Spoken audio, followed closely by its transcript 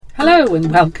Hello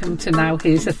and welcome to Now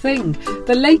Here's a Thing,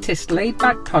 the latest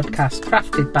laid-back podcast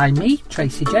crafted by me,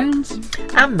 Tracy Jones.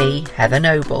 And me, Heather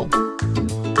Noble.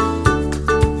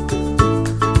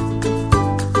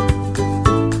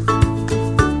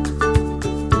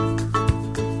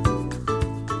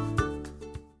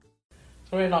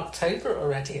 We're in October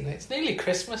already and it's nearly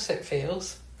Christmas, it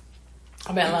feels.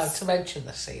 Am I allowed to mention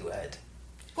the C word?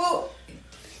 Well,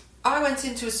 I went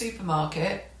into a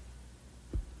supermarket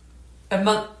a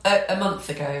month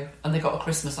ago and they got a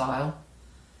Christmas aisle.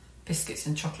 Biscuits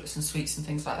and chocolates and sweets and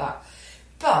things like that.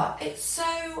 But it's so...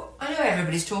 I know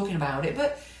everybody's talking about it,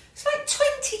 but it's like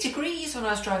 20 degrees when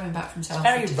I was driving back from South.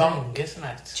 It's very wrong, isn't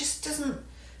it? It just doesn't...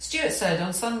 Stuart said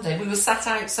on Sunday, we were sat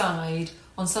outside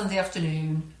on Sunday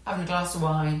afternoon having a glass of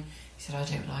wine. He said, I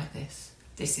don't like this.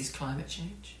 This is climate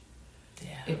change.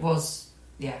 Yeah. It was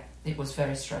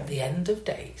very strange. The end of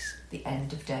days. The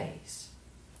end of days.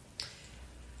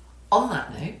 On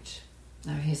that note,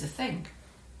 now here's the thing.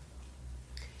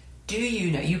 Do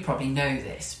you know, you probably know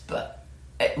this, but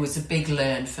it was a big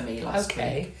learn for me last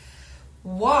week.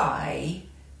 Why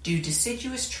do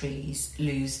deciduous trees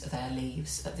lose their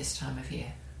leaves at this time of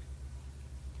year?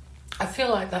 I feel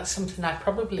like that's something I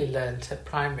probably learnt at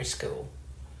primary school.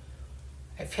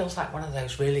 It feels like one of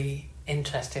those really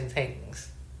interesting things,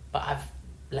 but I've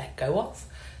let go of.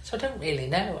 So I don't really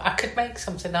know. I could make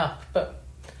something up, but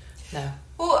no.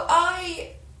 Well,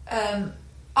 I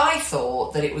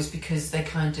thought that it was because they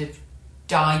kind of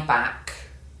die back,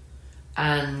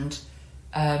 and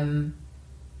the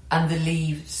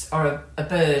leaves are a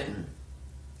burden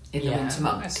in the winter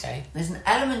months. Okay. There's an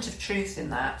element of truth in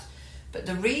that, but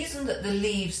the reason that the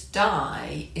leaves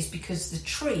die is because the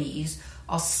trees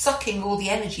are sucking all the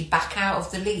energy back out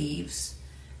of the leaves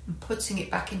and putting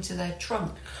it back into their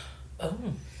trunk. Oh,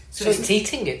 so it's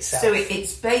eating itself. So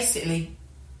it's basically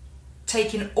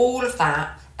taking all of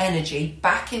that energy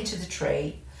back into the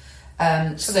tree.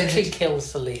 So the tree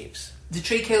kills the leaves. The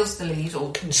tree kills the leaves,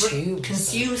 or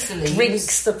consumes the leaves.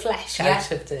 Drinks the flesh out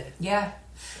of the... Yeah.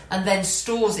 And then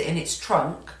stores it in its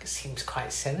trunk. It seems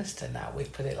quite sinister now we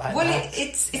put it like that. Well,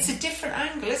 it's a different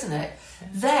angle, isn't it? Yeah.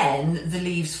 Then the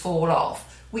leaves fall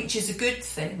off, which is a good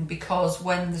thing, because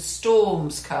when the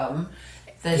storms come,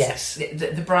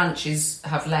 the branches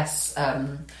have less...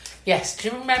 Yes, do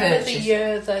you remember the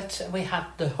year that we had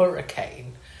the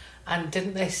hurricane? And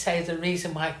didn't they say the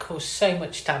reason why it caused so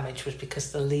much damage was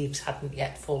because the leaves hadn't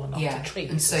yet fallen off the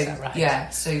trees? And so, is that right? Yeah,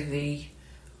 so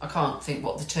I can't think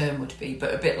what the term would be,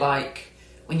 but a bit like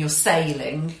when you're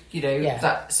sailing,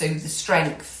 so the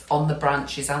strength on the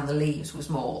branches and the leaves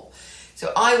was more.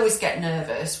 So I always get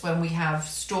nervous when we have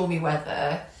stormy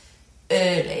weather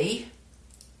early,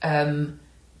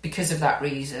 because of that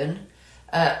reason.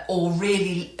 Or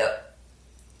really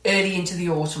early into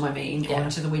the autumn, or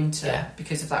into the winter,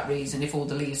 because of that reason, if all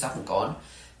the leaves haven't gone.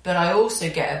 But I also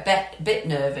get a bit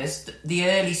nervous the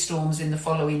early storms in the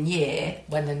following year.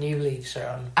 When the new leaves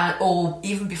are on. Or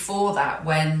even before that,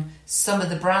 when some of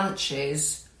the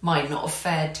branches might not have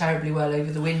fared terribly well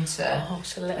over the winter. Oh,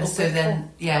 it's a little so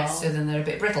brittle. So then they're a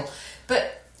bit brittle.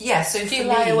 But, yeah, so do you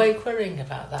lie awake worrying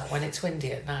about that when it's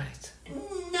windy at night?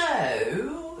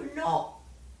 No, not...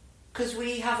 Because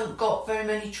we haven't got very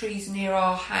many trees near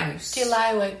our house. Do you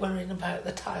lie awake worrying about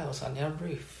the tiles on your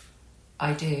roof?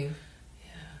 I do.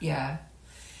 Yeah.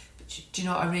 But do you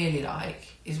know what I really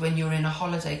like? Is when you're in a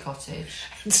holiday cottage.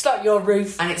 It's not your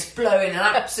roof. And it's blowing an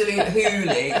absolute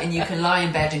hoolie and you can lie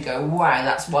in bed and go, wow,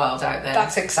 that's wild out there.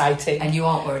 That's exciting. And you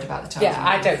aren't worried about the tiles. Yeah,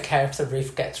 I don't care if the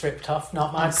roof gets ripped off.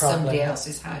 Not my problem. Somebody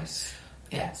else's house.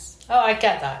 Yes. Oh, I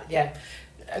get that, yeah.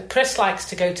 Chris likes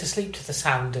to go to sleep to the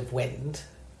sound of wind.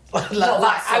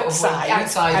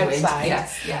 outside wind.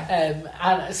 Yes,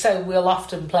 and so we'll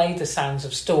often play the sounds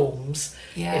of storms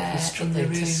if we're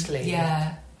struggling to sleep.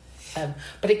 Yeah.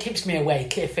 But it keeps me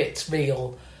awake if it's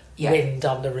real wind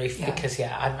on the roof, because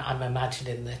I'm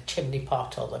imagining the chimney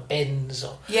pot or the bins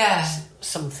or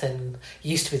something.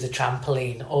 Used to be the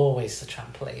trampoline, always the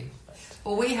trampoline.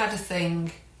 Well, we had a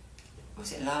thing.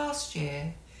 Was it last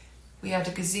year? We had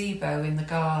a gazebo in the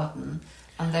garden.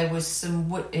 And there was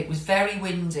it was very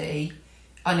windy,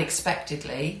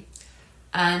 unexpectedly,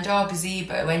 and our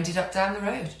gazebo ended up down the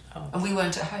road, and we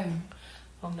weren't at home.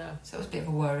 Oh no! So it was a bit of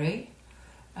a worry,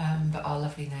 but our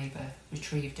lovely neighbour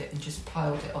retrieved it and just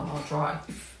piled it on our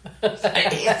drive.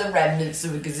 It is the remnants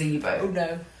of a gazebo. Oh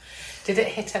no! Did it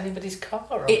hit anybody's car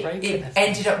or break anything? It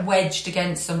ended up wedged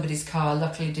against somebody's car.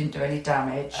 Luckily, it didn't do any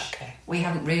damage. Okay. We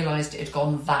hadn't realised it had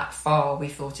gone that far. We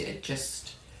thought it had just...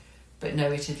 But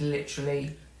no, it had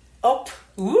literally up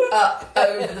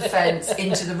over the fence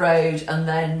into the road and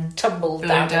then tumbled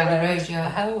down the road.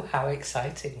 Yeah. Oh, how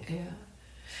exciting! Yeah.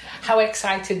 How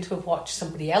exciting to have watched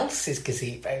somebody else's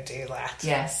gazebo do that.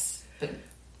 Yes, but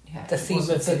the theme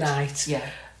of the night. Yeah.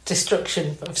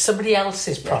 Destruction of somebody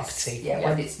else's property. Yeah,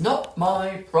 when it's not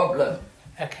my problem.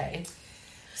 Okay.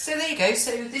 So there you go.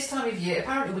 So this time of year,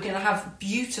 apparently we're going to have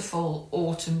beautiful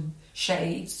autumn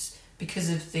shades because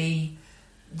of the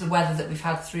weather that we've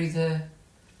had through the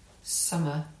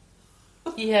summer.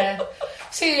 Yeah.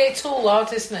 See, it's all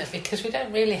odd, isn't it? Because we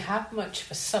don't really have much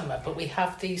of a summer, but we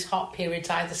have these hot periods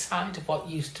either side of what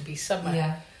used to be summer.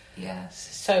 Yeah.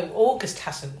 Yes. So August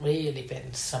hasn't really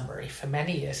been summery for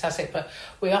many years, has it? But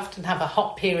we often have a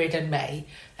hot period in May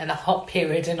and a hot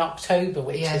period in October,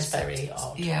 which is very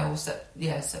odd. Yeah, or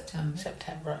September.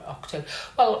 September, October.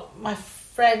 Well, my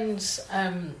friend's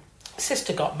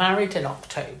sister got married in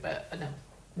October. No,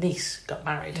 niece got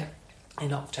married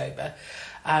in October.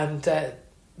 And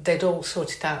they'd all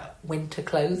sorted out winter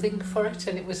clothing for it,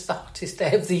 and it was the hottest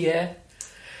day of the year.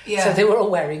 Yeah. So they were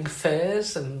all wearing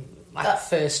furs and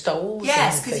fur stoles.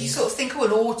 Yes, because you sort of think,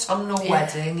 an autumnal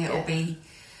wedding, it'll be,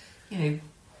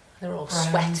 they're all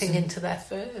sweating into their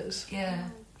furs. Yeah.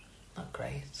 Not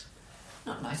great.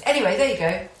 Not nice. Anyway, there you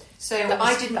go. So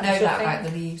I didn't know that about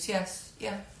the leaves. Yes,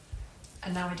 yeah.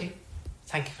 And now I do.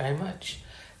 Thank you very much.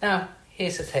 Now,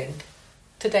 here's the thing.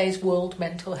 Today's World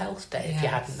Mental Health Day, if you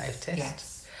hadn't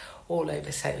noticed, all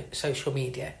over social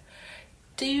media.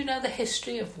 Do you know the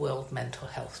history of World Mental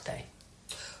Health Day?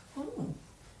 Oh,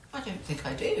 I don't think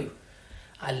I do.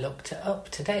 I looked it up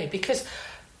today because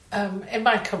in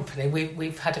my company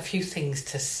we've had a few things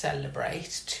to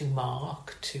celebrate, to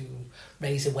mark, to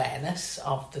raise awareness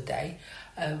of the day.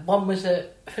 One was a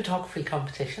photography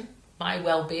competition, my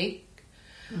well-being.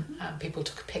 Mm-hmm. And people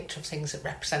took a picture of things that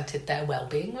represented their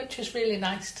well-being, which was really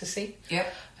nice to see.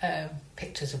 Yep.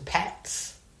 Pictures of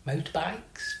pets,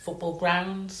 motorbikes, football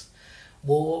grounds,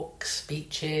 walks,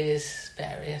 beaches,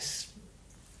 various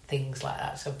things like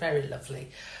that. So very lovely.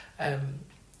 And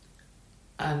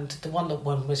the one that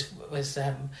won was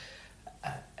a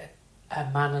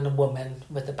man and a woman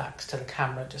with their backs to the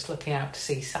camera, just looking out to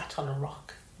sea, sat on a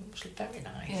rock. It was very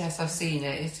nice. Yes, I've seen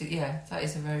it. That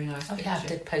is a very nice picture. Yeah, I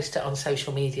did post it on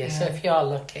social media. Yeah. So if you are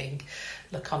looking,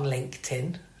 look on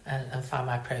LinkedIn and find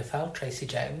my profile, Tracy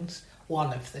Jones,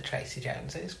 one of the Tracy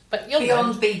Joneses. But you'll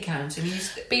Beyond Bean Counting.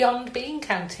 Beyond Bean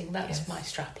Counting, that's my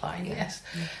strapline, yes.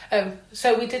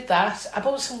 So we did that. I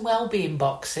bought some wellbeing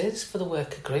boxes for the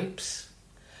worker groups.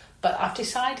 But I've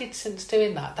decided since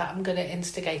doing that I'm going to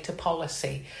instigate a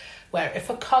policy where if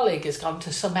a colleague has gone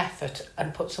to some effort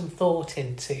and put some thought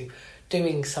into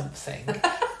doing something,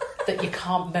 that you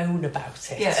can't moan about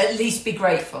it. Yeah, at least be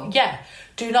grateful. Yeah.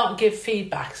 Do not give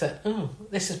feedback that,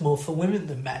 this is more for women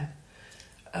than men.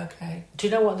 Okay. Do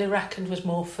you know what they reckoned was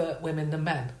more for women than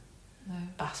men? No.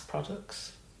 Bath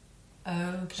products.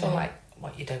 Okay. So like,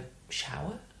 you don't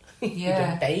shower? Yeah. You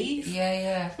don't bathe?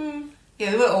 Yeah.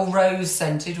 Yeah, they weren't all rose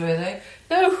scented, were they?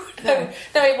 No,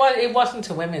 it wasn't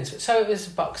a women's. So it was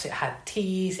a box. It had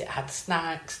teas, it had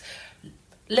snacks,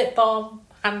 lip balm,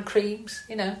 hand creams.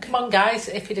 Come on, guys!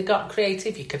 If you'd have got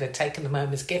creative, you could have taken them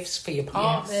home as gifts for your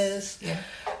partners. Yes.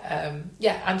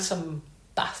 Yeah. And some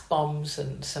bath bombs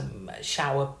and some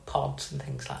shower pods and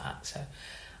things like that. So,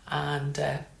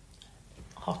 and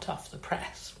hot off the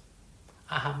press.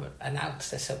 I haven't announced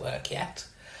this at work yet.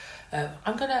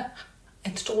 I'm gonna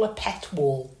install a pet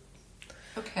wall.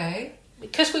 Okay.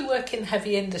 Because we work in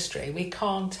heavy industry, we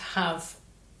can't have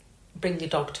bring your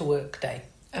dog to work day.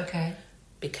 Okay.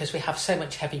 Because we have so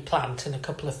much heavy plant and a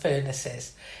couple of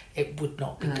furnaces, it would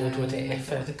not be good, would it? If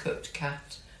with a cooked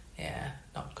cat. Yeah,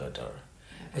 not good. Or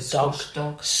a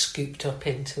dog scooped up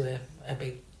into a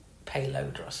big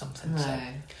payloader or something. No.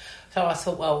 So I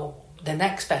thought, well, the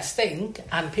next best thing,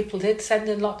 and people did send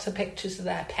in lots of pictures of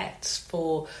their pets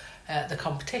for the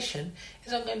competition,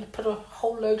 is I'm going to put a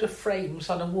whole load of frames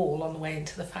on a wall on the way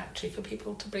into the factory for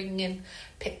people to bring in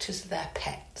pictures of their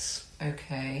pets.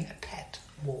 Okay. A pet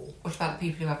wall. What about the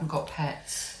people who haven't got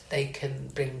pets? They can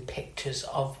bring pictures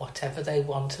of whatever they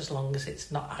want as long as it's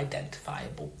not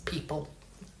identifiable people.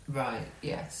 Right,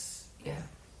 yes. Yeah.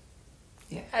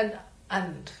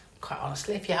 And quite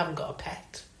honestly, if you haven't got a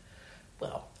pet,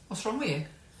 well... What's wrong with you?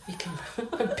 You can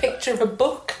a picture of a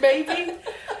book, maybe?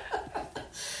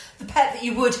 The pet that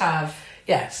you would have.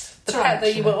 Yes, the pet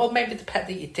that you would, or maybe the pet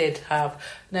that you did have.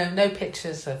 No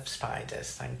pictures of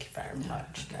spiders. Thank you very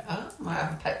much. No. Oh, I might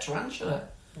have a pet tarantula.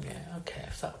 Yeah, okay.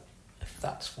 If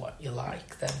that's what you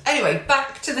like, then. Anyway,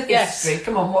 back to the history. Yes.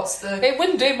 Come on, what's the? It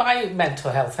wouldn't do my mental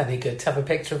health any good to have a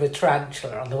picture of a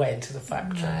tarantula on the way into the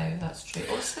factory. No, that's true.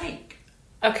 Or a snake.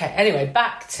 Okay. Anyway,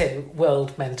 back to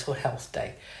World Mental Health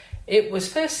Day. It was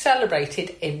first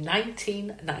celebrated in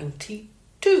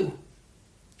 1992.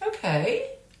 Okay. Okay.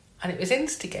 And it was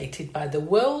instigated by the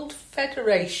World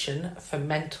Federation for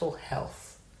Mental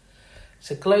Health.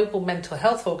 It's a global mental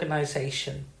health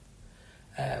organisation.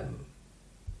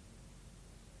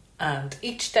 And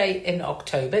each day in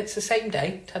October, it's the same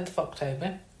day, 10th of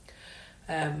October,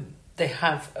 they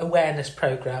have awareness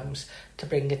programmes to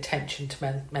bring attention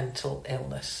to mental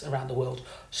illness around the world.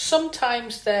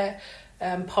 Sometimes they're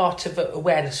part of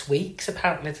awareness weeks.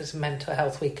 Apparently there's a mental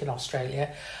health week in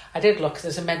Australia. I did look,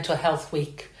 there's a mental health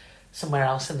week somewhere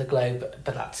else in the globe,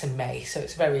 but that's in May, so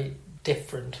it's very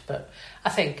different. But I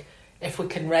think if we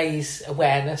can raise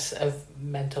awareness of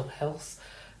mental health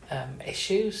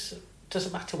issues, it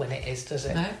doesn't matter when it is, does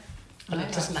it? No. And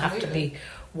it doesn't absolutely. have to be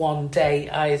one day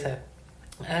either.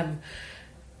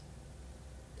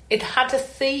 It had a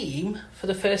theme for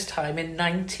the first time in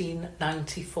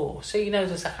 1994. So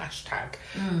there's a hashtag.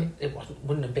 It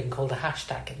wouldn't have been called a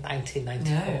hashtag in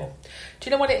 1994. No. Do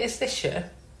you know what it is this year?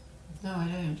 No, I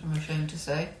don't. I'm ashamed to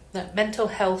say. That mental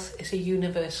health is a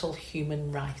universal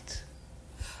human right.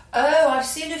 Oh, I've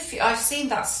seen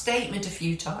that statement a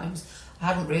few times. I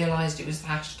hadn't realised it was the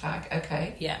hashtag.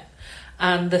 Okay. Yeah.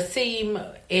 And the theme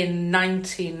in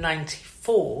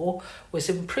 1994 was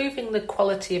improving the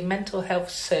quality of mental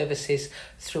health services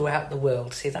throughout the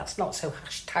world. See, that's not so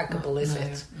hashtagable, is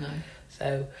it? No.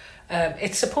 So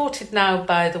it's supported now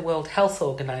by the World Health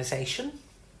Organization,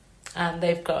 and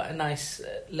they've got a nice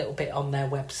little bit on their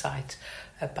website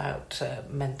about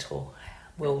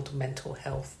World Mental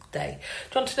Health Day.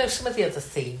 Do you want to know some of the other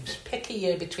themes? Pick a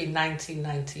year between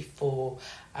 1994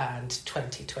 and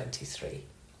 2023.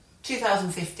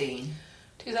 2015.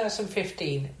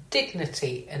 2015,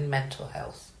 dignity and mental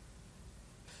health.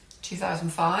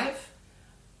 2005.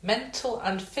 Mental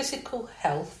and physical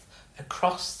health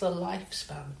across the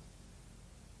lifespan.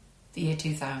 The year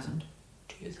 2000.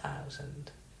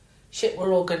 2000. Shit,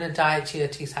 we're all going to die at year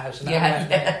 2000.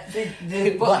 Yeah.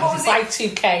 What was it?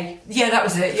 Y2K. Yeah, that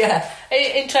was it, yeah.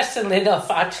 Interestingly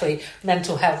enough, actually,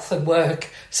 mental health and work.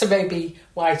 So maybe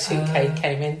Y2K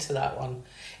came into that one.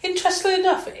 Interestingly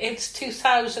enough, it's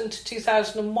 2000 to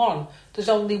 2001. There's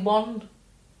only one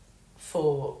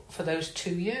for those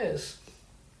 2 years.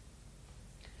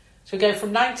 So we go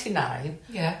from 99,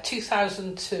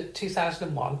 2000 to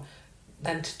 2001,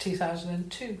 then to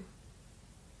 2002.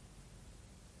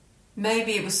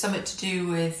 Maybe it was something to do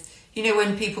with,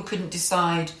 when people couldn't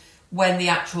decide when the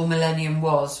actual millennium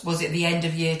was. Was it the end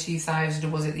of year 2000 or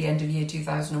was it the end of year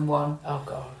 2001? Oh,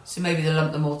 God. So maybe they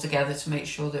lumped them all together to make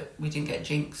sure that we didn't get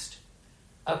jinxed.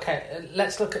 Okay,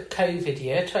 let's look at COVID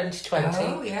year, 2020.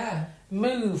 Oh, yeah.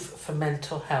 Move for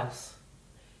mental health.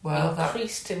 Well,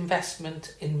 increased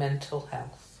investment in mental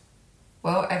health.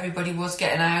 Well, everybody was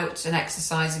getting out and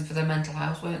exercising for their mental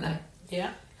health, weren't they?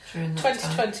 Yeah. During that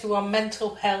 2021, time.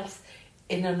 mental health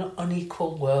in an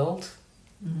unequal world.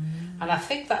 And I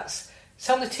think it's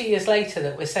only 2 years later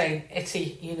that we're saying it's a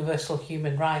universal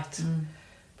human right,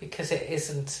 because it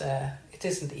isn't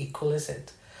equal, is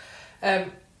it?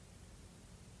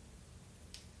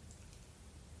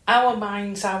 Our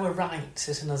minds, our rights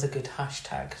is another good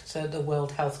hashtag. So the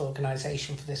World Health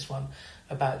Organization for this one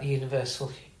about the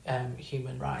universal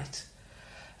human right.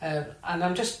 And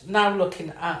I'm just now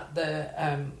looking at the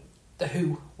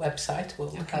WHO website,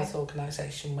 World Health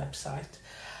Organization website,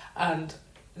 and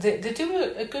they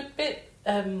do a good bit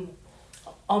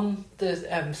on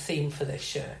the theme for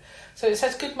this year. So it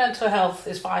says good mental health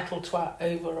is vital to our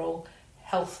overall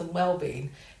health and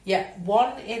well-being, yet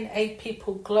 1 in 8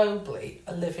 people globally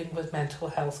are living with mental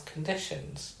health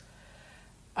conditions.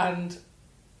 And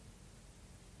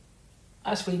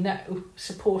as we know,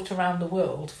 support around the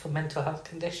world for mental health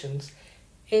conditions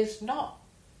is not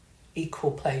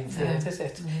equal playing field, is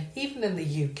it? Even in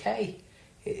the UK,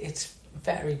 it's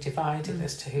very divided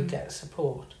as to who gets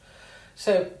support.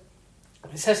 So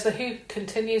it says the WHO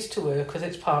continues to work with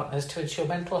its partners to ensure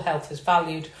mental health is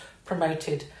valued,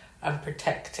 promoted and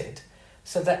protected,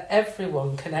 so that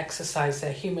everyone can exercise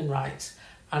their human rights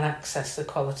and access the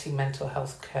quality mental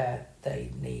health care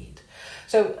they need.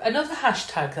 So another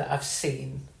hashtag that I've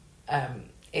seen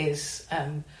is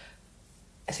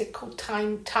it called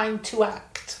Time to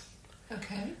Act?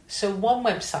 Okay. So one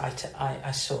website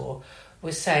I saw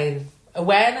was saying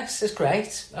awareness is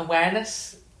great,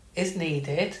 awareness is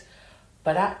needed,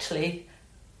 but actually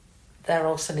there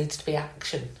also needs to be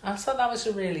action. I thought that was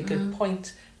a really good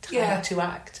point. Time to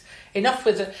act. Enough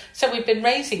with it. So we've been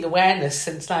raising awareness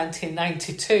since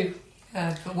 1992.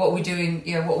 But what are we doing?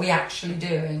 Yeah, what are we actually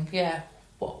doing? Yeah.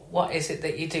 What is it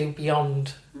that you do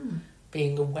beyond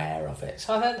being aware of it?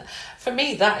 So then, for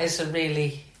me, that is a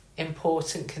really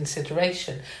important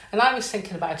consideration. And I was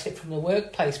thinking about it from the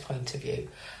workplace point of view.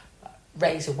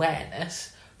 raise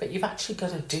awareness, but you've actually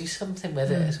got to do something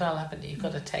with it as well, haven't you? You've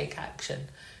got to take action.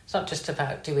 It's not just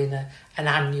about doing an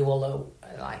annual,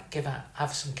 like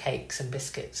have some cakes and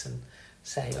biscuits and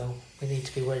say, oh, we need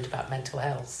to be worried about mental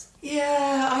health.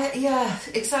 Yeah,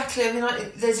 exactly. I mean,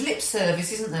 there's lip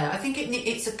service, isn't there? I think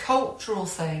it's a cultural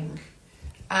thing,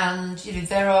 and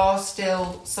there are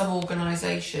still some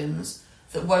organisations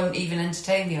that won't even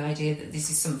entertain the idea that this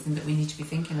is something that we need to be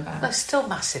thinking about. There's still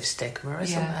massive stigma,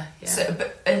 isn't there? Yeah. So,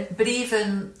 but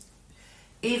even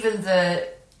the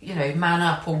man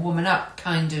up or woman up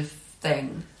kind of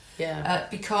thing. Yeah.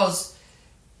 Because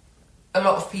a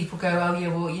lot of people go, oh yeah,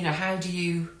 well, how do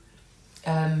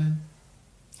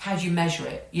you measure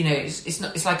it?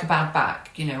 It's like a bad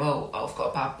back. Oh, I've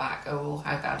got a bad back. Oh,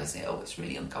 how bad is it? Oh, it's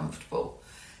really uncomfortable.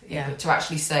 Yeah. But to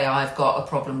actually say I've got a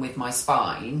problem with my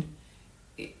spine,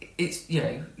 it's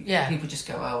people just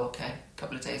go, oh, okay, a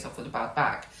couple of days off with a bad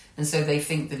back, and so they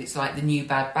think that it's like the new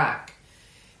bad back.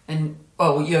 And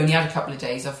you only had a couple of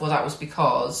days off. Well, that was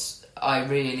because I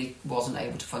really wasn't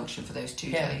able to function for those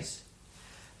 2 days,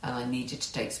 and I needed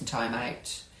to take some time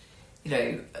out.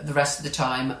 The rest of the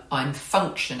time I'm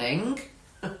functioning.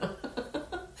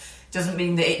 Doesn't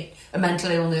mean that a mental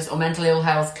illness or mental ill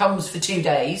health comes for 2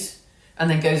 days and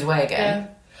then goes away again. Yeah.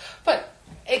 But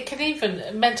it can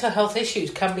even, mental health issues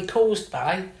can be caused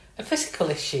by a physical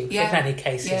issue in many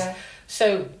cases. Yeah.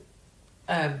 So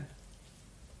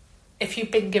if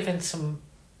you've been given some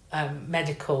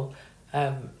medical,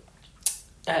 a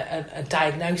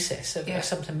diagnosis of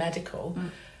something medical,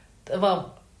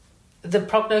 well, the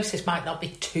prognosis might not be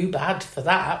too bad for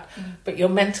that, but your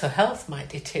mental health might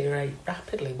deteriorate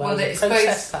rapidly while you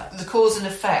process that. The cause and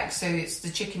effect, so it's the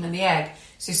chicken and the egg.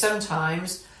 So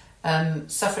sometimes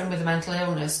suffering with a mental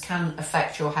illness can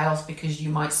affect your health because you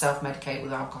might self-medicate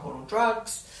with alcohol or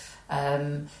drugs,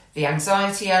 the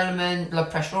anxiety element, blood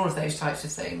pressure, all of those types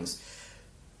of things.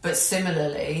 But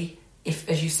similarly, if,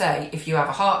 as you say, if you have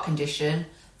a heart condition,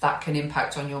 that can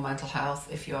impact on your mental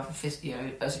health. If you have as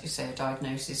you say, a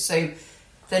diagnosis. So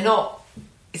they're not.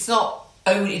 It's not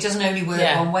only. It doesn't only work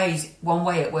one way. One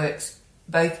way, it works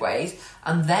both ways.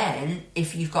 And then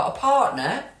if you've got a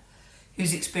partner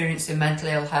who's experiencing mental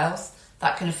ill health,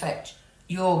 that can affect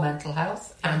your mental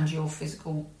health and your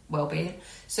physical well-being.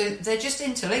 So they're just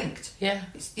interlinked. Yeah.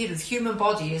 The human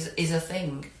body is a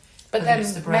thing. But then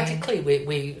medically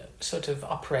we sort of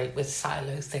operate with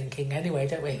silo thinking anyway,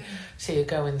 don't we? So you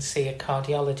go and see a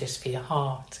cardiologist for your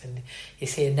heart and you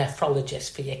see a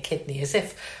nephrologist for your kidney, as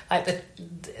if like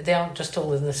they aren't just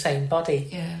all in the same body.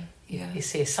 Yeah, yeah. You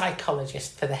see a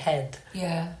psychologist for the head.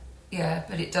 Yeah, yeah,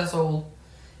 but it does all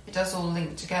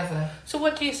link together. So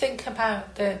what do you think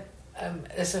about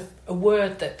there's a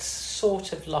word that's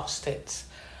sort of lost its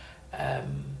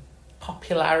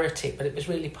popularity, but it was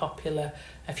really popular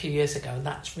a few years ago, and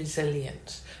that's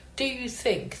resilience. Do you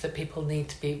think that people need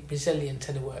to be resilient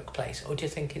in a workplace, or do you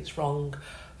think it's wrong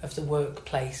of the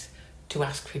workplace to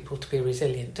ask people to be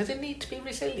resilient? Do they need to be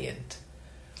resilient?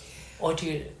 Or do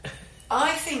you...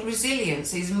 I think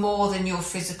resilience is more than your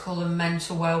physical and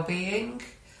mental well-being.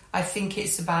 I think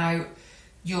it's about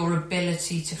your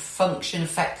ability to function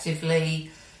effectively,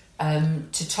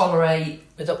 to tolerate...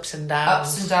 with ups and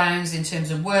downs in terms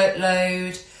of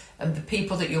workload, and the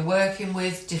people that you're working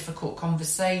with, difficult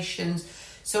conversations.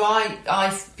 So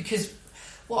because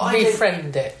what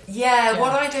reframed it. Yeah,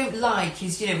 what I don't like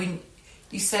is, when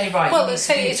you say, right... Well,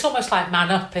 it's almost like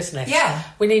man up, isn't it? Yeah.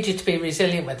 We need you to be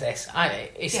resilient with this.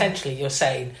 Essentially, you're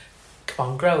saying, come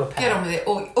on, grow a pair. Get on with it,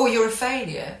 or you're a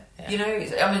failure. Yeah.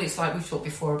 It's like we've talked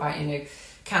before about,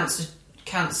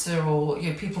 cancer or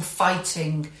people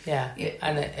fighting. Yeah,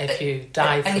 and if you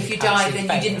die then you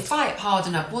didn't fight hard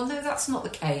enough. Well, no, that's not the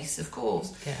case, of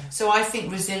course. Yeah. So I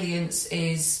think resilience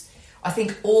is... I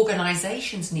think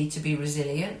organisations need to be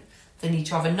resilient. They need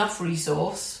to have enough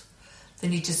resource. They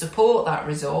need to support that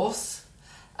resource.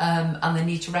 And they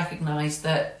need to recognise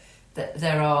that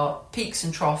there are peaks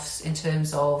and troughs in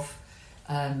terms of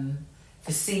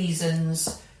the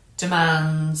seasons,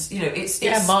 demands,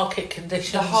 it's market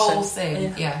conditions, the whole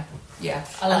thing. Yeah.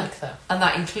 I like that, and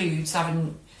that includes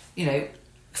having,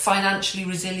 financially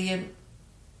resilient.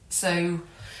 So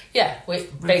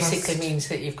it basically means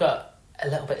that you've got a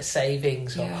little bit of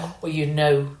savings, or you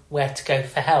know where to go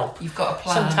for help. You've got a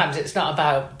plan. Sometimes it's not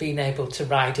about being able to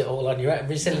ride it all on your own.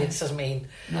 Resilience doesn't mean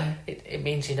it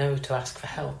means you know to ask for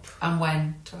help and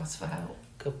when to ask for help.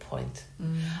 Good point.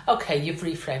 Okay, you've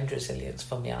reframed resilience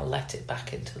for me. I'll let it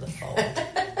back into the fold.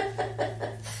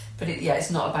 But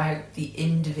it's not about the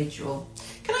individual.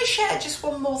 Can I share just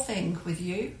one more thing with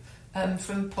you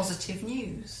from Positive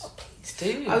News. Oh, please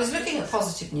do. I was looking at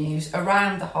Positive News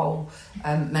around the whole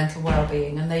mental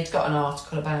well-being, and they'd got an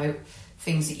article about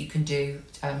things that you can do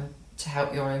to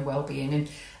help your own well-being, and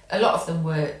a lot of them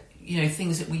were,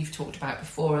 things that we've talked about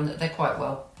before, and that they're quite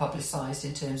well publicised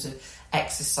in terms of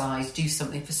exercise, do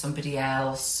something for somebody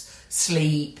else,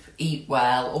 sleep, eat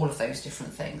well, all of those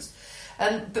different things.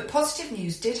 But Positive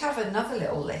News did have another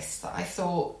little list that I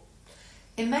thought,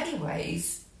 in many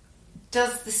ways,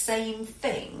 does the same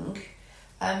thing,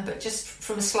 but just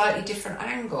from a slightly different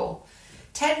angle.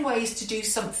 10 ways to do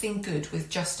something good with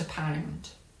just £1.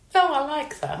 Oh, I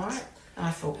like that. Right. And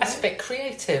I thought, that's a bit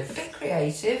creative. A bit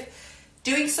creative.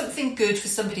 Doing something good for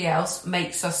somebody else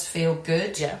makes us feel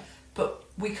good. Yeah. But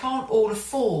we can't all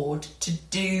afford to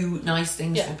do nice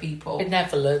things for people.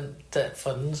 Benevolent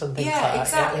funds and things like that.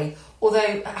 Exactly. Yeah.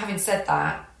 Although, having said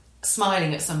that,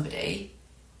 smiling at somebody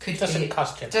doesn't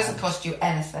cost you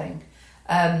anything.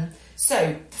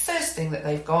 So the first thing that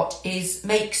they've got is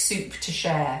make soup to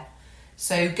share.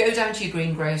 So go down to your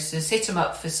greengrocers, hit them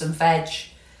up for some veg,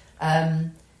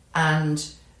 and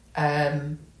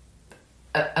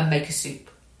make a soup.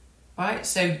 Right?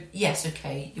 So yes,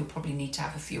 okay, you'll probably need to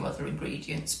have a few other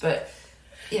ingredients, but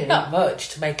not much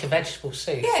to make a vegetable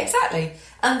soup. Yeah, exactly.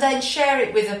 And then share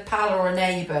it with a pal or a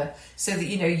neighbour, so that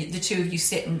the two of you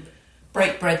sit and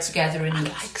break bread together and I'd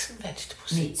like some vegetable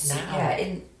soup now.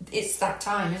 Yeah, it's that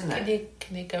time, isn't it?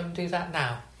 Can you go and do that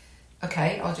now?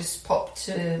 Okay, I'll just pop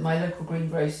to my local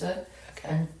greengrocer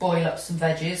and boil up some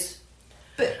veggies.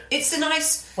 But it's a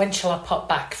nice... When shall I pop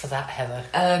back for that,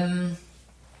 Heather?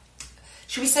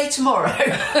 Should we say tomorrow?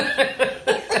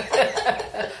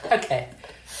 Okay.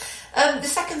 The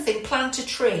second thing, plant a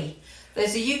tree.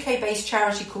 There's a UK-based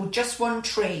charity called Just One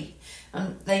Tree,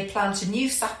 and they plant a new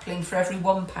sapling for every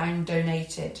 £1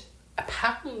 donated.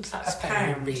 £1? That's a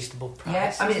very reasonable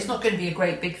price. Yeah, I mean, it's not going to be a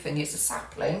great big thing, it's a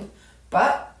sapling,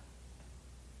 but...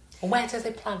 Where do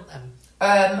they plant them?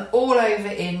 All over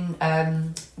in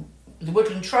the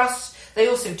Woodland Trust. They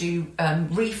also do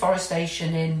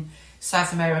reforestation in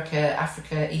South America,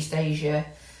 Africa, East Asia,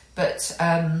 but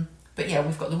yeah,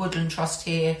 we've got the Woodland Trust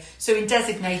here. So in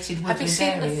designated woodland areas.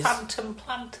 Have you seen the phantom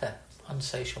planter on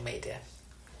social media?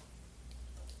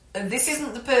 This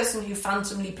isn't the person who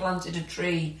phantomly planted a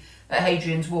tree at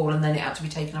Hadrian's Wall and then it had to be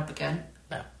taken up again?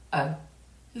 No.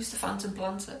 Who's the phantom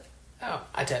planter? Oh,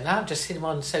 I don't know. I've just seen him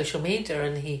on social media,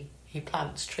 and he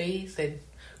plants trees in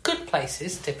good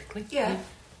places, typically. Yeah.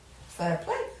 Fair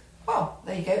play. Well,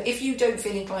 there you go. If you don't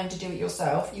feel inclined to do it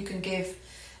yourself, you can give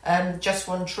Just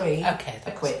One Tree a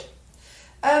quid.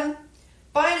 Buy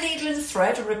a needle and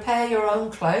thread and repair your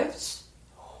own clothes.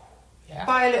 Yeah.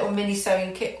 Buy a little mini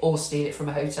sewing kit or steal it from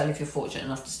a hotel if you're fortunate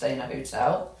enough to stay in a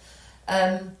hotel.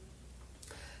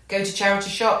 Go to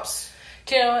charity shops.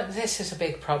 Do you know what? This is a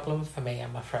big problem for me,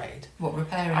 I'm afraid. What,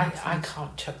 repairing? I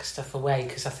can't chuck stuff away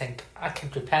because I think I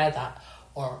could repair that,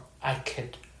 or I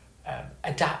could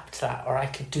adapt that, or I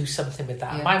could do something with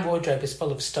that. Yeah. My wardrobe is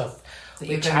full of stuff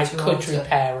which I could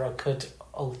repair or could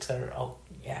alter.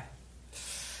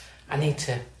 I need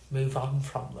to move on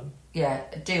from them. Yeah,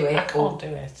 do it. I can't do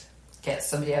it. Get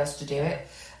somebody else to do it.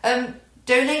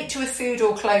 Donate to a food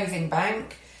or clothing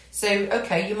bank. So,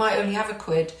 okay, you might only have a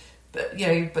quid, but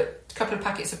a couple of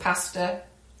packets of pasta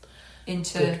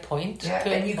into... Good point. Yeah,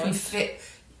 Good and you point. can fit,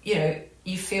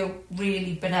 you feel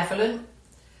really benevolent.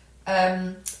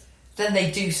 Then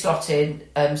they do slot in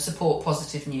support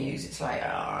Positive News. It's like,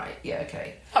 all right, yeah,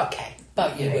 okay. Okay,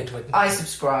 but you wouldn't. I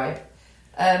subscribe.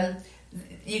 There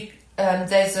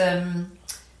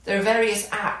are various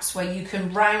apps where you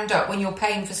can round up when you're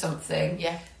paying for something.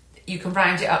 Yeah. You can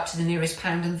round it up to the nearest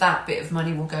pound, and that bit of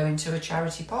money will go into a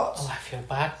charity pot. Oh, I feel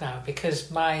bad now because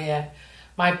my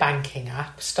banking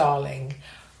app, Starling,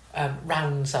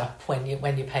 rounds up when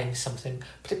you're paying something,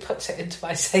 but it puts it into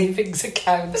my savings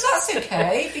account. But that's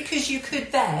okay because you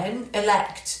could then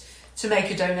elect to make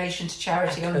a donation to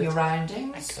charity on your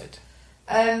roundings. I could.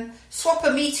 Swap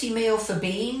a meaty meal for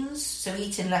beans. So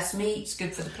eating less meat is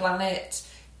good for the planet.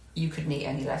 You couldn't eat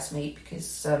any less meat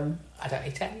because I don't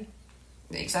eat any.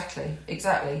 Exactly.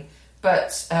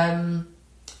 But the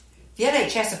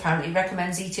NHS apparently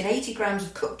recommends eating 80 grams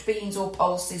of cooked beans or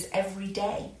pulses every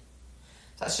day.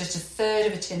 That's just a third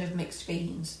of a tin of mixed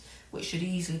beans, which should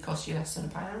easily cost you less than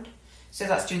 £1. So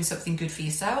that's doing something good for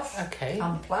yourself and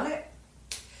the planet.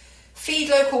 Feed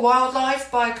local wildlife.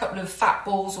 Buy a couple of fat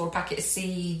balls or a packet of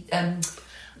seed and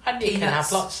you peanuts. Can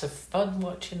have lots of fun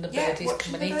watching the birdies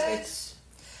come and eat it.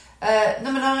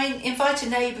 Number 9, invite a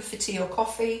neighbour for tea or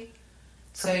coffee.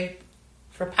 For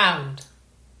 £1?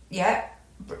 Yeah.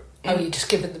 Oh, you're just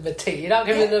giving them a tea. You're not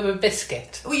giving them a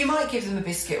biscuit. Well, you might give them a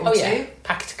biscuit or two. Yeah,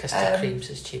 packet of custard creams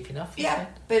is cheap enough. Yeah,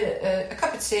 but a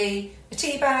cup of tea, a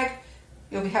tea bag.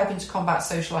 You'll be helping to combat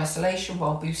social isolation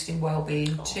while boosting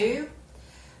well-being too.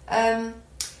 And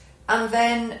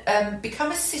then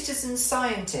become a citizen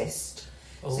scientist.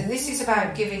 So this is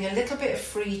about giving a little bit of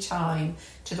free time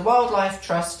to the Wildlife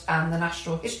Trust and the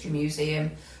Natural History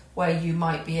Museum, where you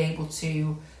might be able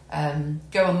to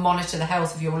go and monitor the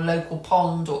health of your local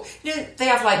pond, or they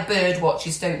have like bird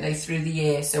watches, don't they, through the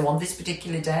year? So on this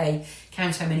particular day,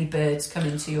 count how many birds come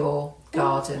into your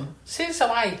garden. Since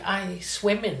I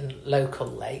swim in local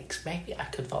lakes, maybe I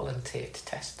could volunteer to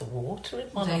test the water in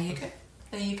one. There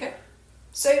you go.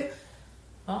 So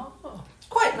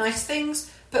quite nice things,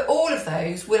 but all of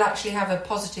those will actually have a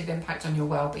positive impact on your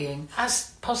well-being,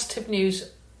 as positive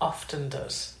news often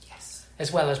does. Yes,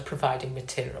 as well as providing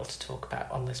material to talk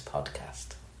about on this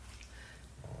podcast.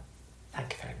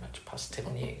 Thank you very much,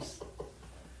 Positive News.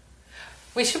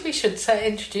 We should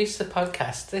introduce the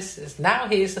podcast. This is Now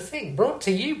Here's the Thing, brought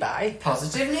to you by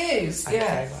Positive News. Thank you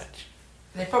very much.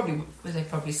 They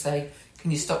probably say,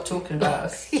 "Can you stop talking about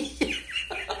us?"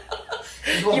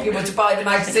 You want people to buy the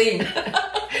magazine.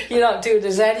 You're not doing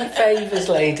us any favours,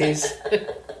 ladies.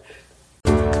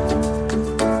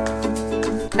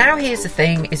 Now Here's the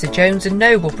Thing is a Jones &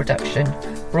 Noble production,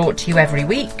 brought to you every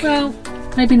week. Well,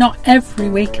 maybe not every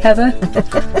week, Heather.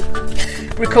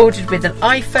 Recorded with an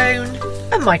iPhone,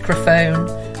 a microphone,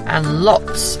 and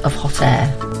lots of hot air.